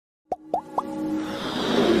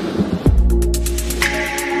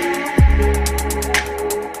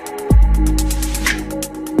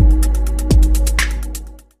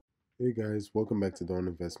Hey guys, welcome back to Dawn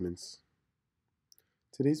Investments.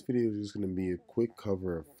 Today's video is just going to be a quick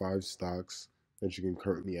cover of 5 stocks that you can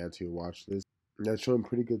currently add to your watch list that's showing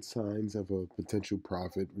pretty good signs of a potential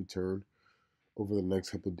profit return over the next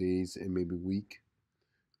couple of days and maybe week.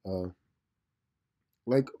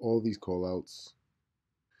 Like all these callouts,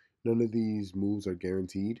 none of these moves are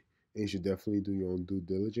guaranteed, and you should definitely do your own due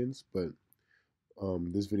diligence, but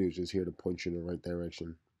this video is just here to point you in the right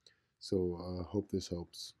direction. So hope this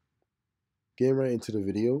helps. Getting right into the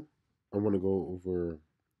video, I want to go over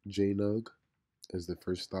JNUG as the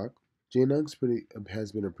first stock. JNUG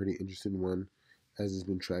has been a pretty interesting one as it's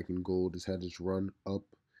been tracking gold. It's had its run up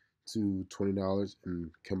to $20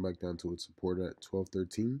 and come back down to its support at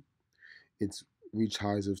 $12.13. It's reached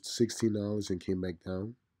highs of $16 and came back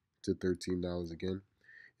down to $13 again.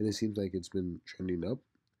 And it seems like it's been trending up.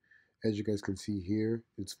 As you guys can see here,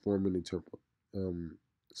 it's forming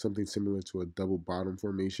something similar to a double bottom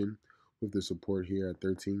formation with the support here at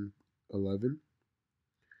 13.11.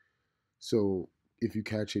 So if you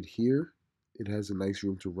catch it here, it has a nice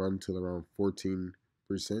room to run till around 14%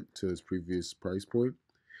 to its previous price point,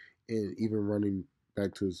 and even running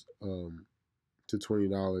back to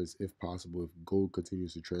 $20 if possible if gold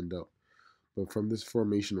continues to trend up. But from this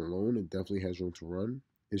formation alone, it definitely has room to run.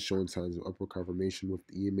 It's showing signs of upward confirmation with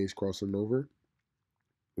the EMAs crossing over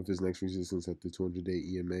with its next resistance at the 200-day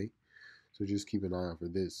EMA. So just keep an eye out for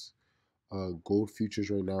this. Gold futures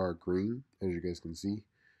right now are green, as you guys can see.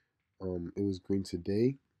 It was green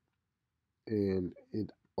today, and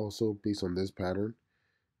it also, based on this pattern,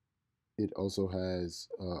 it also has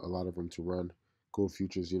a lot of room to run. Gold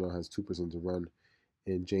futures, has 2% to run,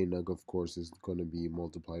 and JNUG, of course, is going to be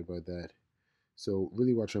multiplied by that. So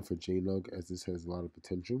really watch out for JNUG as this has a lot of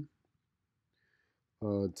potential.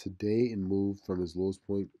 Today it moved from its lowest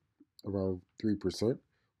point around 3%,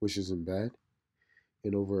 which isn't bad.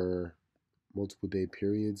 And over multiple day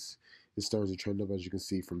periods, it starts to trend up, as you can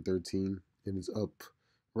see, from 13, and it's up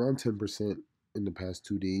around 10% in the past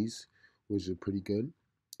 2 days, which is pretty good.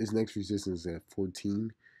 Its next resistance is at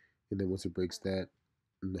 14, and then once it breaks that,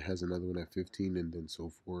 and it has another one at 15, and then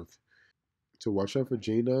so forth. So watch out for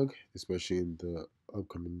JNUG, especially in the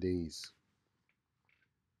upcoming days.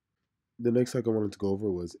 The next stock I wanted to go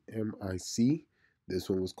over was MIC. This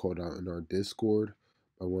one was called out in our Discord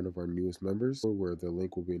by one of our newest members, where the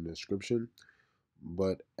link will be in the description.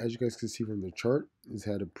 But as you guys can see from the chart, it's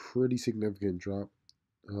had a pretty significant drop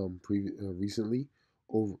recently,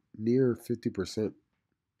 over near 50%.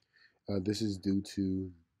 This is due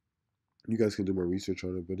to, you guys can do more research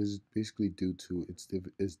on it, but it's basically due to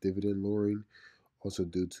its dividend lowering, also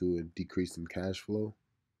due to a decrease in cash flow,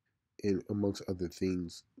 and amongst other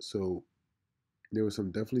things. So there was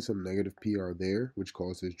definitely some negative PR there, which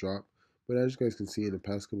caused this drop. But as you guys can see, in the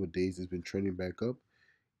past couple of days, it's been trending back up.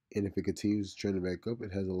 And if it continues trending back up,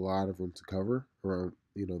 it has a lot of room to cover around,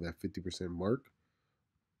 that 50% mark.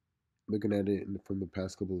 Looking at it from the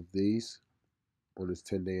past couple of days on its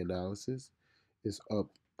 10-day analysis, it's up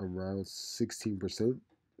around 16%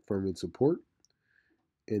 from its support.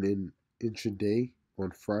 And in intraday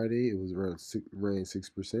on Friday, it was ran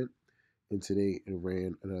 6%. And today it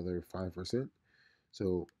ran another 5%.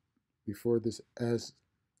 So before this, as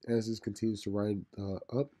this continues to ride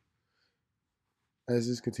up, as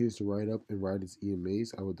this continues to ride up and ride its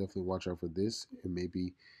EMAs, I would definitely watch out for this and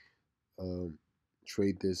maybe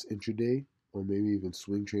trade this intraday, or maybe even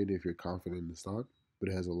swing trade if you're confident in the stock, but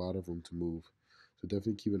it has a lot of room to move. So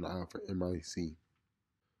definitely keep an eye out for MIC.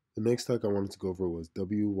 The next stock I wanted to go over was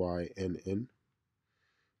WYNN,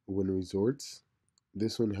 Wynn Resorts.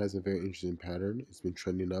 This one has a very interesting pattern. It's been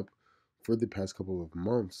trending up for the past couple of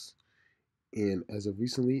months, and as of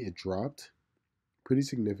recently, it dropped pretty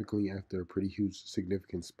significantly after a pretty huge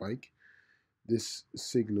significant spike. This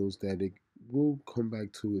signals that it will come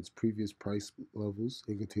back to its previous price levels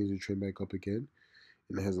and continue to trend back up again,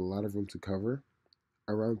 and it has a lot of room to cover,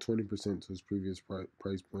 around 20% to its previous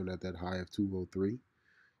price point at that high of 203.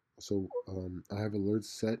 So I have alerts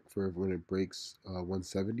set for when it breaks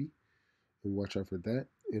 170, and watch out for that.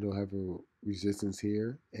 It'll have a resistance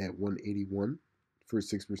here at 181 for a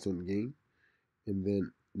 6% gain, and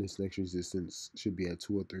then this next resistance should be at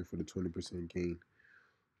 203 for the 20% gain.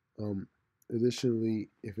 Additionally,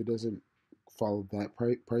 if it doesn't follow that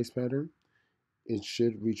price pattern, it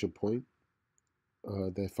should reach a point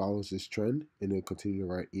that follows this trend, and it'll continue to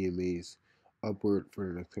ride EMAs upward for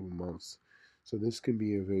the next couple months. So this can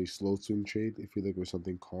be a very slow swing trade if you're looking for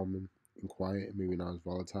something calm and quiet and maybe not as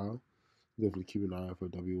volatile. Definitely keep an eye out for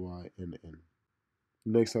WYNN. The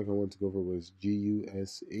next stock I want to go over was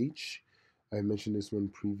GUSH. I mentioned this one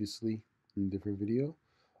previously in a different video.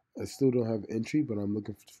 I still don't have entry, but I'm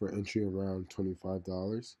looking for entry around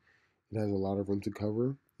 $25. It has a lot of room to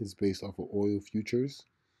cover. It's based off of oil futures.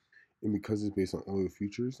 And because it's based on oil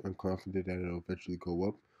futures, I'm confident that it'll eventually go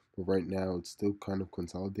up. But right now, it's still kind of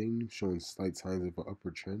consolidating, showing slight signs of an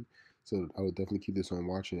upward trend. So I would definitely keep this on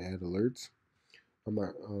watch and add alerts. I'm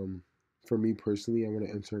not, for me personally, I want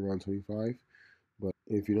to enter around 25. But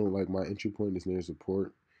if you don't like, my entry point is near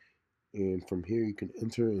support. And from here, you can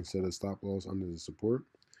enter and set a stop loss under the support.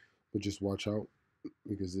 But just watch out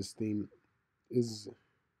because this thing is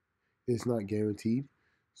it's not guaranteed.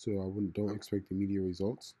 So I wouldn't don't expect immediate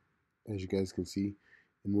results. As you guys can see,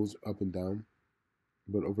 it moves up and down.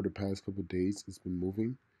 But over the past couple of days, it's been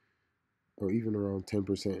moving, or even around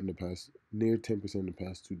 10% in the past, near 10% in the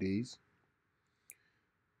past 2 days.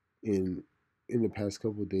 In the past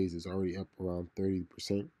couple of days, it's already up around 30%.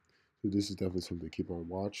 So this is definitely something to keep on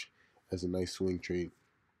watch as a nice swing trade.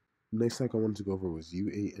 Next stock I wanted to go over was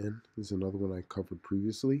UAN. This is another one I covered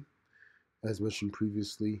previously. As mentioned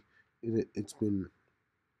previously, it's been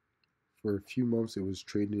for a few months. It was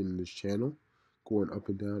trading in this channel, going up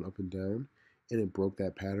and down, and it broke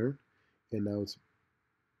that pattern. And now it's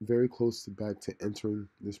very close to back to entering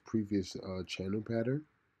this previous channel pattern,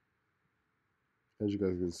 as you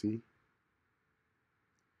guys can see.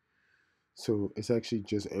 So it's actually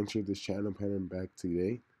just entered this channel pattern back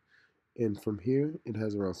today. And from here, it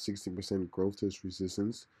has around 60% growth to its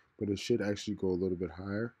resistance, but it should actually go a little bit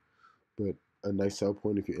higher. But a nice sell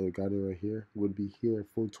point, if you got it right here, would be here at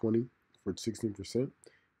 420 for 16%.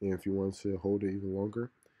 And if you want to hold it even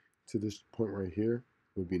longer, to this point right here,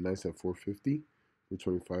 it would be nice at 450 for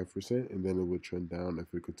 25%. And then it would trend down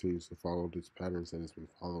if it continues to follow this patterns that it's been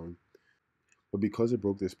following. But because it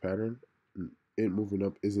broke this pattern, it moving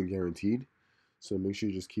up isn't guaranteed. So make sure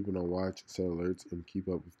you just keep it on watch, set alerts, and keep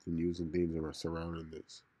up with the news and things that are surrounding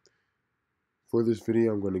this. For this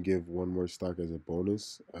video, I'm going to give one more stock as a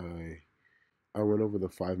bonus. I went over the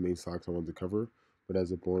 5 main stocks I wanted to cover, but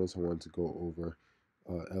as a bonus, I wanted to go over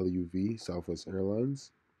LUV, Southwest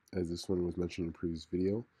Airlines, as this one was mentioned in the previous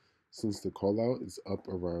video. Since the call out is up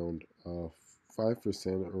around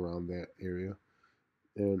 5% around that area,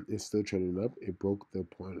 and it's still trending up. It broke the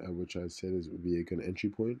point at which I said it would be a good entry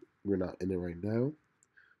point. We're not in it right now,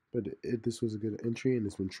 but this was a good entry, and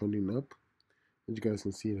it's been trending up. As you guys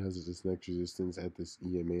can see, it has this next resistance at this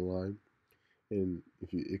EMA line, and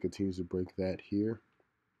if it continues to break that here,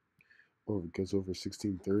 or if it gets over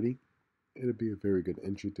 1630, it'll be a very good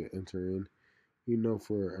entry to enter in,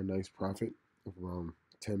 for a nice profit of around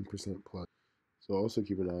 10% plus. So also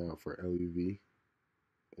keep an eye out for LUV,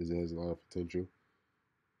 as it has a lot of potential.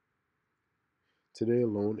 Today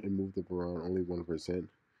alone, it moved up around only 1%.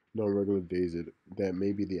 On regular days, that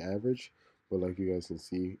may be the average, but like you guys can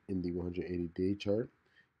see in the 180-day chart,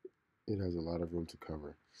 it has a lot of room to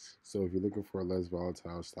cover. So if you're looking for a less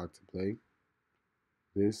volatile stock to play,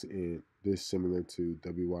 this similar to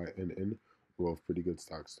WYNN, are both pretty good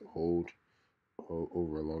stocks to hold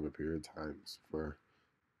over a longer period of times for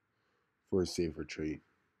a safer trade.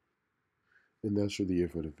 And that's really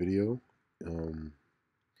it for the video.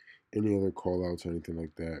 Any other call outs or anything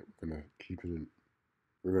like that,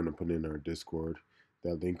 we're gonna put in our Discord.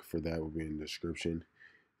 That link for that will be in the description.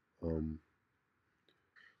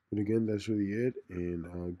 But again, that's really it.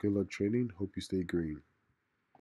 And good luck trading. Hope you stay green.